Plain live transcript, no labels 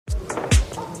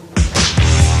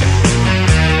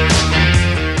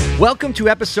Welcome to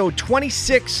episode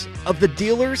 26 of the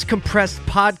Dealers Compressed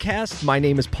Podcast. My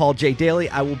name is Paul J. Daly.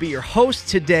 I will be your host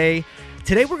today.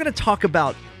 Today we're going to talk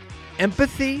about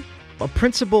empathy, a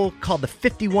principle called the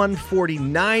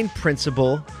 5149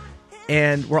 principle,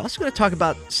 and we're also going to talk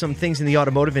about some things in the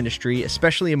automotive industry,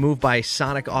 especially a move by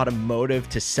Sonic Automotive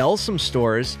to sell some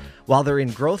stores while they're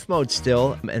in growth mode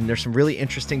still, and there's some really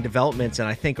interesting developments, and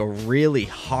I think a really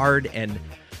hard and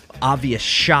obvious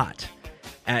shot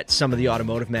at some of the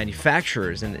automotive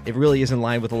manufacturers, and it really is in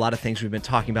line with a lot of things we've been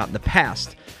talking about in the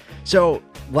past. So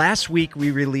last week we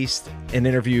released an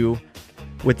interview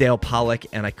with Dale Pollak,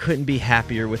 and I couldn't be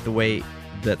happier with the way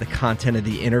that the content of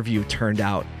the interview turned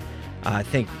out. I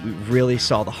think we really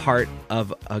saw the heart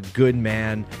of a good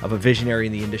man, of a visionary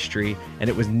in the industry, and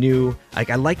it was new.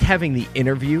 I liked having the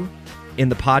interview in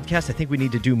the podcast. I think we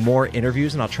need to do more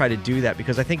interviews, and I'll try to do that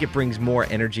because I think it brings more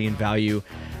energy and value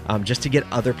just to get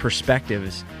other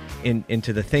perspectives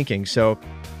into the thinking. So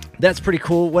that's pretty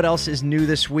cool. What else is new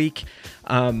this week?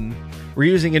 We're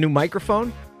using a new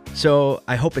microphone, so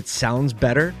I hope it sounds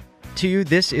better to you.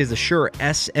 This is the Shure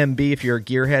SMB. If you're a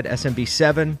gearhead,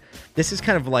 SMB7. This has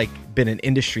kind of like been an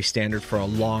industry standard for a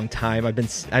long time. I've been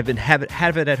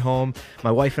have it at home.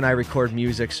 My wife and I record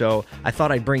music, so I thought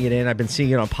I'd bring it in. I've been seeing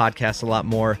it on podcasts a lot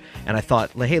more, and I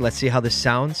thought, hey, let's see how this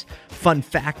sounds. Fun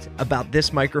fact about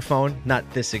this microphone,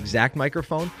 not this exact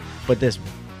microphone, but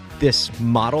this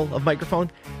model of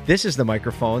microphone. This is the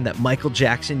microphone that Michael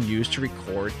Jackson used to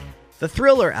record the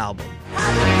Thriller album.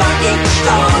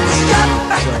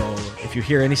 So if you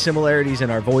hear any similarities in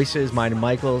our voices, mine and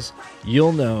Michael's,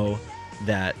 you'll know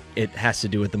that it has to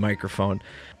do with the microphone.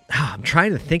 I'm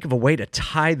trying to think of a way to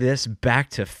tie this back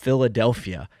to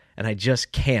Philadelphia, and I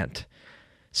just can't.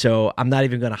 So I'm not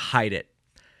even going to hide it.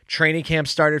 Training camp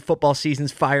started. Football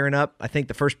season's firing up. I think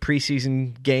the first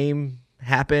preseason game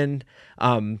happened.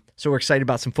 So we're excited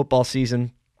about some football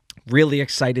season. Really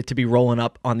excited to be rolling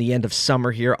up on the end of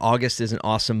summer here. August is an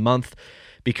awesome month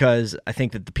because I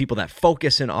think that the people that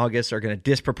focus in August are going to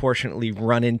disproportionately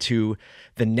run into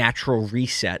the natural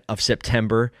reset of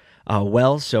September.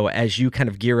 So as you kind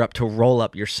of gear up to roll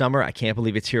up your summer, I can't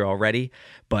believe it's here already,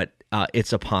 but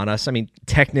it's upon us. I mean,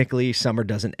 technically, summer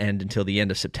doesn't end until the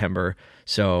end of September,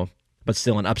 but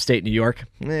still in upstate New York,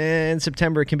 in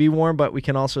September it can be warm, but we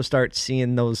can also start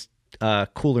seeing those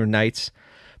cooler nights.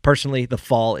 Personally, the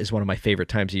fall is one of my favorite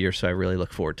times of year, so I really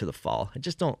look forward to the fall. I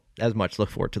just don't as much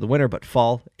look forward to the winter, but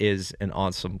fall is an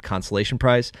awesome consolation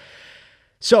prize.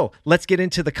 So let's get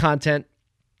into the content.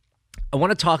 I want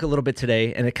to talk a little bit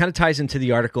today, and it kind of ties into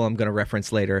the article I'm going to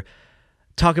reference later.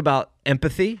 Talk about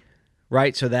empathy,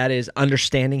 right? So that is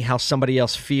understanding how somebody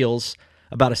else feels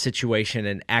about a situation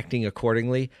and acting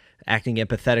accordingly, acting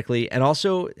empathetically, and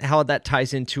also how that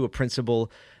ties into a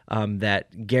principle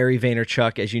that Gary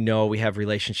Vaynerchuk, as you know, we have a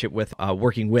relationship with,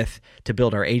 working with to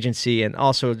build our agency, and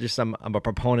also just I'm a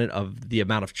proponent of the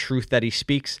amount of truth that he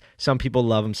speaks. Some people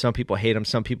love him, some people hate him,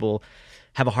 some people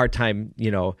have a hard time.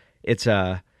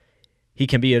 He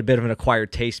can be a bit of an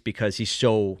acquired taste because he's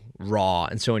so raw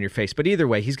and so in your face. But either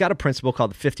way, he's got a principle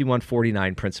called the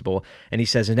 5149 principle, and he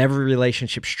says in every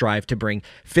relationship, strive to bring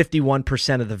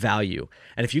 51% of the value.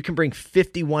 And if you can bring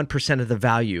 51% of the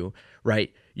value,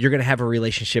 right, you're going to have a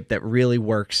relationship that really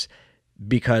works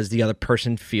because the other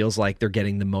person feels like they're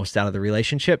getting the most out of the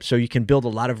relationship. So you can build a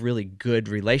lot of really good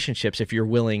relationships if you're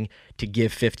willing to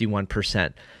give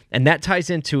 51%. And that ties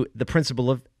into the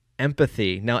principle of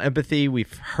empathy. Now, empathy,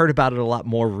 we've heard about it a lot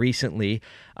more recently.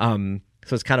 So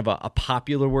it's kind of a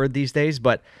popular word these days,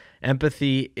 but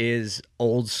empathy is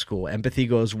old school. Empathy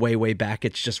goes way, way back.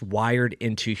 It's just wired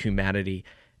into humanity.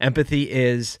 Empathy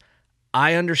is,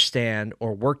 I understand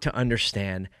or work to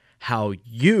understand how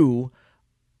you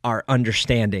are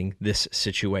understanding this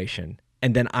situation.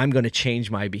 And then I'm going to change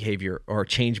my behavior or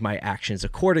change my actions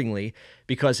accordingly,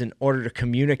 because in order to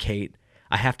communicate,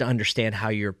 I have to understand how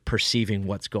you're perceiving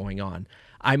what's going on.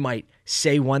 I might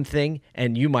say one thing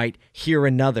and you might hear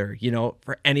another.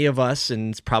 For any of us,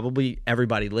 and it's probably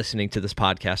everybody listening to this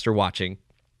podcast or watching,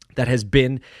 that has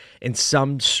been in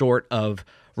some sort of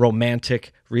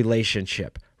romantic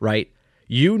relationship, right?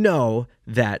 You know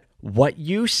that what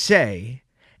you say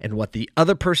and what the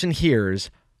other person hears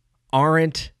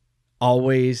aren't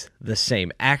always the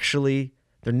same. Actually,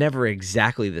 they're never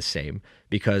exactly the same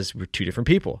because we're two different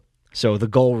people. So the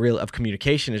goal of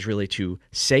communication is really to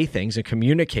say things and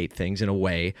communicate things in a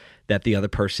way that the other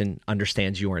person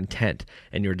understands your intent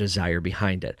and your desire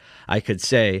behind it. I could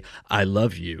say, I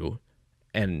love you,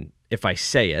 and if I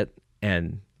say it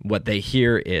and what they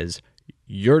hear is,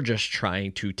 you're just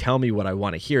trying to tell me what I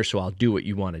want to hear, so I'll do what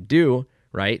you want to do,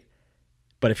 right?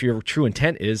 But if your true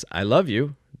intent is, I love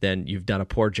you, then you've done a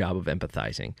poor job of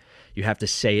empathizing. You have to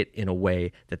say it in a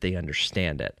way that they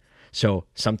understand it. So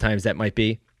sometimes that might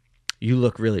be, you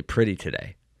look really pretty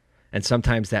today. And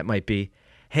sometimes that might be,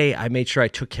 hey, I made sure I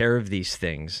took care of these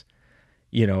things,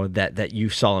 that you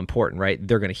saw important, right?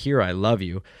 They're going to hear I love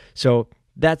you. So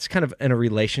that's kind of in a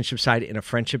relationship side. In a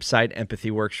friendship side, empathy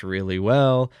works really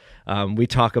well. We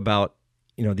talk about,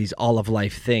 these all of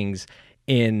life things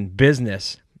in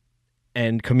business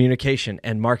and communication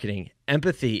and marketing.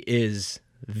 Empathy is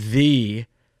the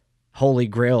holy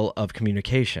grail of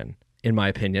communication, in my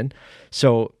opinion.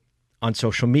 So on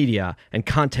social media and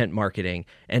content marketing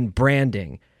and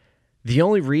branding, the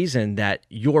only reason that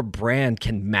your brand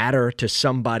can matter to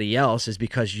somebody else is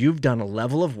because you've done a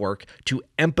level of work to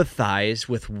empathize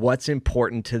with what's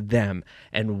important to them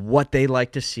and what they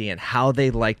like to see and how they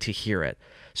like to hear it.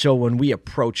 So when we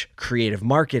approach creative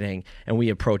marketing and we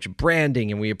approach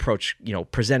branding and we approach,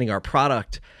 presenting our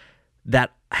product,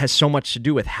 that has so much to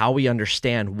do with how we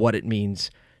understand what it means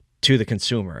to the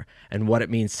consumer and what it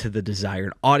means to the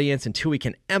desired audience. Until we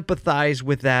can empathize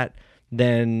with that,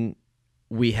 then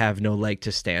we have no leg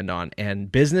to stand on.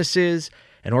 And businesses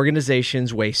and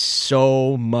organizations waste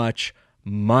so much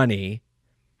money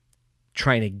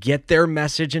trying to get their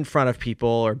message in front of people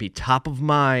or be top of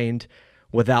mind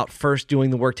without first doing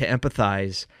the work to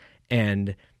empathize,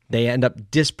 and they end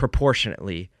up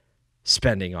disproportionately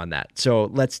spending on that. So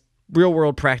let's real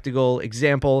world practical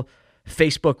example,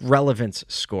 Facebook relevance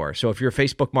score. So if you're a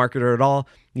Facebook marketer at all,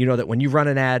 you know that when you run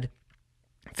an ad,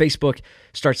 Facebook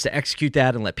starts to execute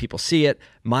that and let people see it,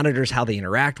 monitors how they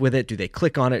interact with it. Do they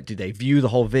click on it? Do they view the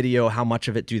whole video? How much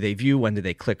of it do they view? When do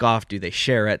they click off? Do they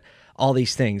share it? All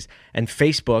these things. And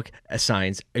Facebook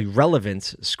assigns a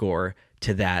relevance score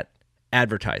to that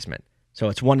advertisement. So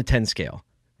it's 1 to 10 scale,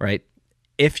 right?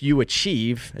 If you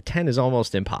achieve, a 10 is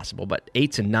almost impossible, but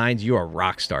 8s and 9s, you're a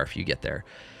rock star if you get there.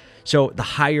 So the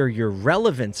higher your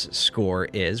relevance score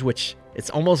is, which it's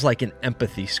almost like an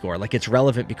empathy score, like it's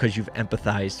relevant because you've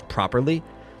empathized properly.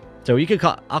 So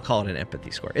I'll call it an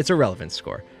empathy score. It's a relevance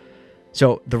score.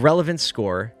 So the relevance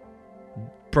score,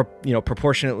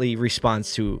 proportionately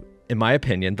responds to, in my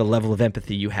opinion, the level of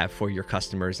empathy you have for your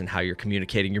customers and how you're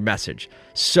communicating your message.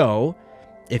 So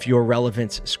if your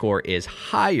relevance score is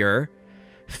higher,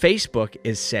 Facebook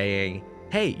is saying,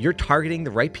 hey, you're targeting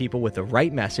the right people with the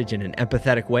right message in an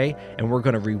empathetic way, and we're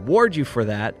going to reward you for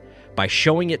that by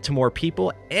showing it to more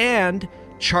people and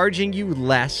charging you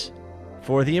less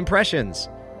for the impressions.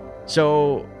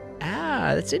 So,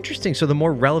 that's interesting. So the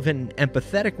more relevant and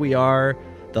empathetic we are,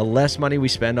 the less money we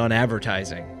spend on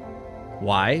advertising.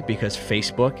 Why? Because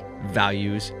Facebook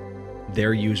values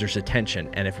their users' attention.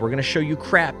 And if we're going to show you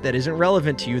crap that isn't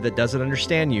relevant to you, that doesn't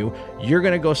understand you, you're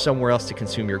going to go somewhere else to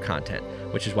consume your content,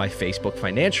 which is why Facebook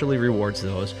financially rewards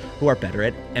those who are better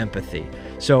at empathy.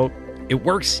 So it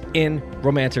works in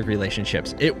romantic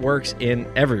relationships. It works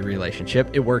in every relationship.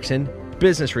 It works in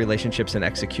business relationships and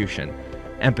execution.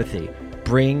 Empathy.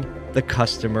 Bring the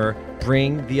customer,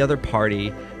 bring the other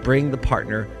party, bring the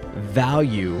partner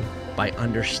value by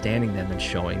understanding them and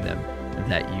showing them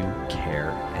that you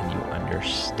care and you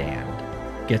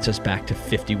understand. Gets us back to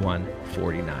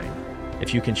 51-49.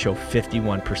 If you can show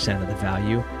 51% of the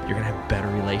value, you're going to have better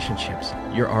relationships.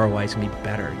 Your ROI is going to be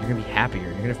better. You're going to be happier.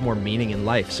 You're going to have more meaning in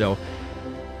life. So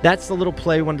that's the little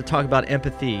play I wanted to talk about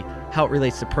empathy, how it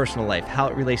relates to personal life, how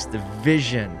it relates to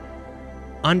vision.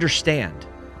 Understand.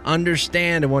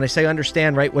 Understand. And when I say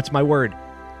understand, right, what's my word?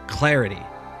 Clarity.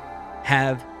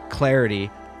 Have clarity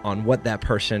on what that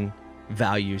person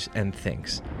values and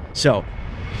thinks. So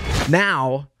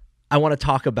now I want to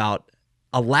talk about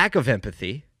a lack of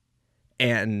empathy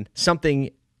and something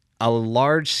a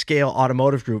large-scale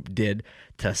automotive group did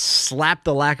to slap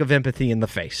the lack of empathy in the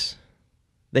face.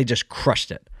 They just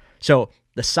crushed it. So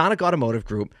the Sonic Automotive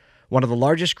Group, one of the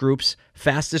largest groups,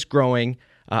 fastest growing,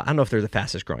 I don't know if they're the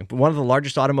fastest growing, but one of the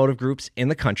largest automotive groups in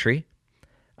the country.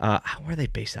 Where are they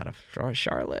based out of?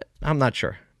 Charlotte? I'm not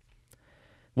sure.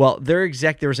 Well, there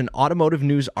was an Automotive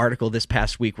News article this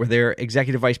past week where their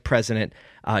executive vice president,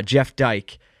 Jeff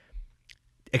Dyke,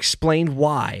 explained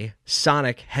why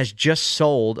Sonic has just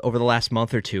sold, over the last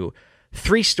month or two,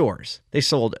 3 stores. They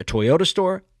sold a Toyota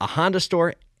store, a Honda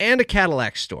store, and a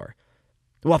Cadillac store.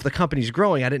 Well, if the company's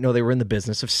growing, I didn't know they were in the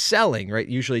business of selling, right?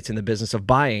 Usually it's in the business of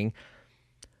buying.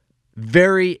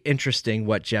 Very interesting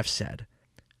what Jeff said.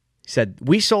 He said,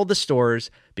 we sold the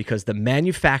stores because the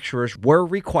manufacturers were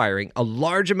requiring a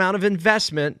large amount of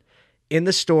investment in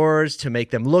the stores to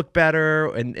make them look better,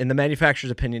 and in the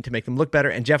manufacturer's opinion, to make them look better.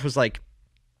 And Jeff was like,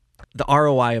 the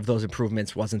ROI of those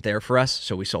improvements wasn't there for us,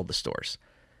 so we sold the stores.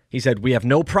 He said, we have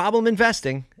no problem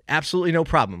investing. Absolutely no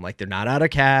problem. Like, they're not out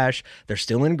of cash. They're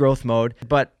still in growth mode.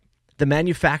 But the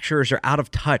manufacturers are out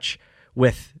of touch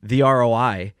with the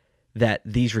ROI that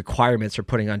these requirements are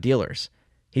putting on dealers.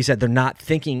 He said they're not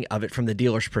thinking of it from the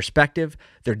dealer's perspective.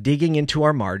 They're digging into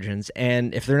our margins.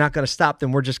 And if they're not going to stop,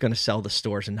 then we're just going to sell the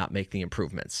stores and not make the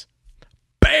improvements.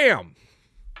 Bam!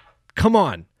 Come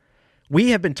on.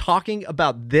 We have been talking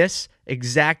about this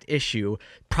exact issue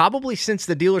probably since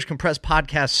the Dealers Compress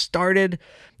podcast started.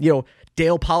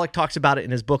 Dale Pollack talks about it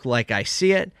in his book, Like I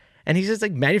See It. And he says,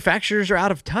 like, manufacturers are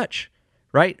out of touch,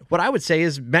 right? What I would say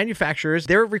is manufacturers,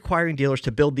 they're requiring dealers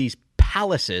to build these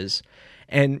palaces.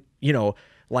 And,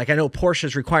 like, I know Porsche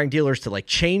is requiring dealers to, like,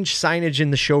 change signage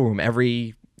in the showroom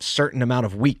every certain amount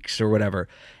of weeks or whatever.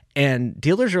 And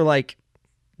dealers are like,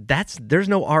 there's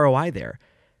no ROI there.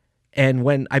 And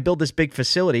when I build this big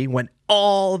facility, when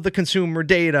all the consumer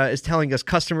data is telling us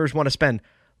customers want to spend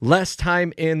less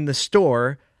time in the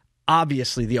store,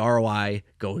 obviously the ROI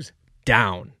goes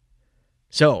down.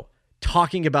 So,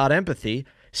 talking about empathy,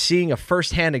 seeing a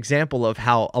firsthand example of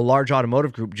how a large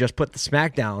automotive group just put the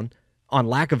smackdown on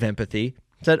lack of empathy,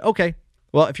 said, okay,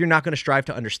 well, if you're not going to strive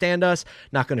to understand us,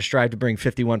 not going to strive to bring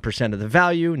 51% of the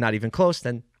value, not even close,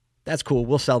 then that's cool.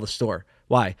 We'll sell the store.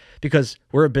 Why? Because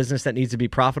we're a business that needs to be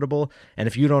profitable. And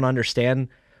if you don't understand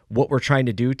what we're trying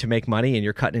to do to make money and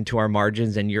you're cutting into our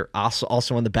margins and you're also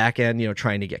on the back end,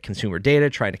 trying to get consumer data,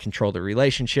 trying to control the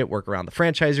relationship, work around the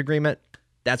franchise agreement,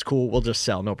 that's cool. We'll just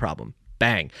sell. No problem.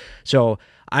 Bang. So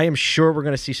I am sure we're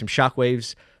going to see some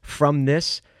shockwaves from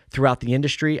this throughout the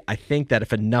industry. I think that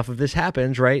if enough of this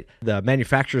happens, right, the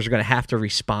manufacturers are going to have to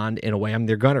respond in a way. I mean,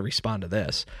 they're going to respond to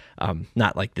this.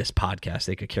 Not like this podcast.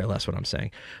 They could care less what I'm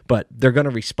saying. But they're going to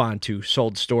respond to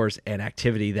sold stores and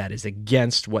activity that is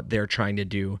against what they're trying to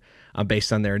do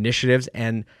based on their initiatives.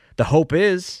 And the hope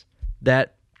is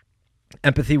that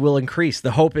empathy will increase.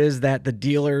 The hope is that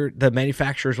the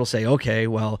manufacturers will say, okay,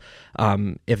 well,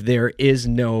 if there is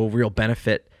no real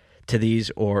benefit to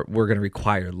these, or we're going to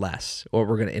require less, or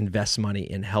we're going to invest money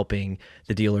in helping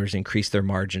the dealers increase their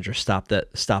margins or stop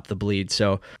the bleed.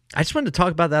 So I just wanted to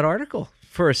talk about that article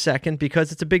for a second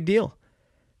because it's a big deal.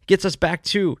 It gets us back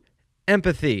to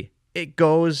empathy. It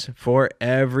goes for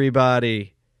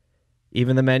everybody,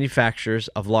 even the manufacturers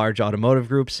of large automotive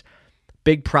groups.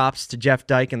 Big props to Jeff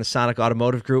Dyke and the Sonic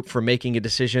Automotive Group for making a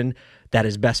decision that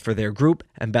is best for their group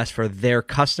and best for their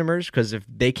customers, because if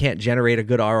they can't generate a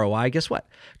good ROI, guess what?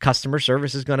 Customer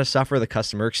service is going to suffer. The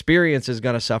customer experience is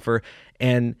going to suffer.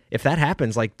 And if that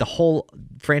happens, like, the whole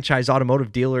franchise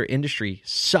automotive dealer industry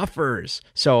suffers.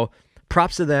 So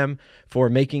props to them for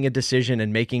making a decision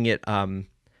and making it,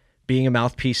 being a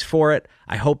mouthpiece for it.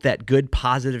 I hope that good,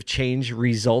 positive change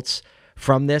results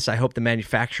from this. I hope the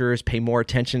manufacturers pay more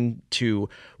attention to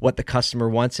what the customer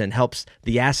wants and helps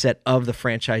the asset of the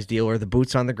franchise dealer, the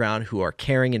boots on the ground who are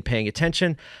caring and paying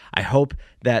attention. I hope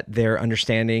that their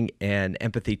understanding and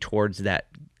empathy towards that,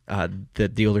 the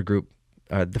dealer group,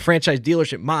 the franchise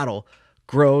dealership model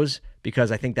grows,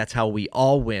 because I think that's how we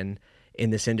all win in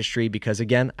this industry. Because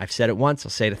again, I've said it once, I'll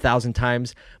say it 1,000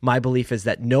 times. My belief is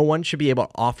that no one should be able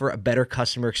to offer a better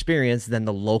customer experience than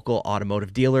the local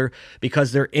automotive dealer,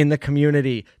 because they're in the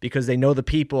community, because they know the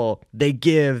people, they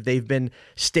give, they've been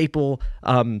staple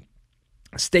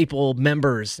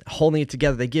members holding it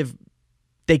together.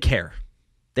 They care.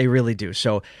 They really do.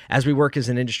 So as we work as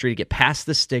an industry to get past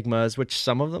the stigmas, which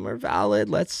some of them are valid,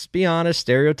 let's be honest,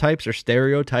 stereotypes are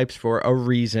stereotypes for a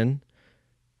reason.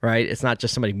 Right? It's not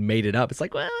just somebody made it up. It's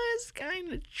like, well, it's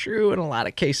kind of true in a lot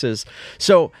of cases.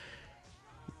 So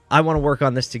I want to work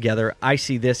on this together. I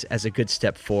see this as a good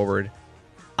step forward.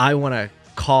 I want to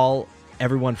call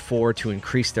everyone forward to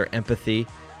increase their empathy.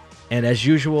 And as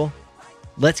usual,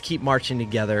 let's keep marching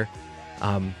together.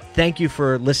 Thank you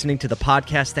for listening to the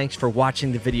podcast. Thanks for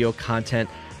watching the video content.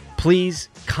 Please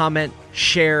comment,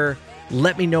 share,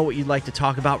 let me know what you'd like to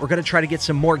talk about. We're going to try to get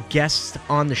some more guests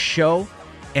on the show,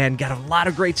 and got a lot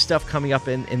of great stuff coming up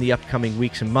in the upcoming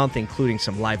weeks and month, including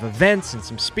some live events and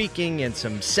some speaking and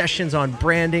some sessions on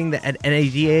branding at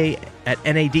NADA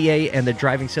and the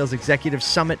Driving Sales Executive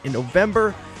Summit in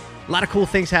November. A lot of cool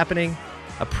things happening.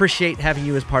 Appreciate having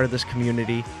you as part of this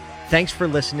community. Thanks for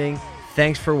listening.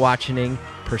 Thanks for watching.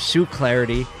 Pursue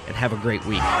clarity and have a great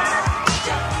week.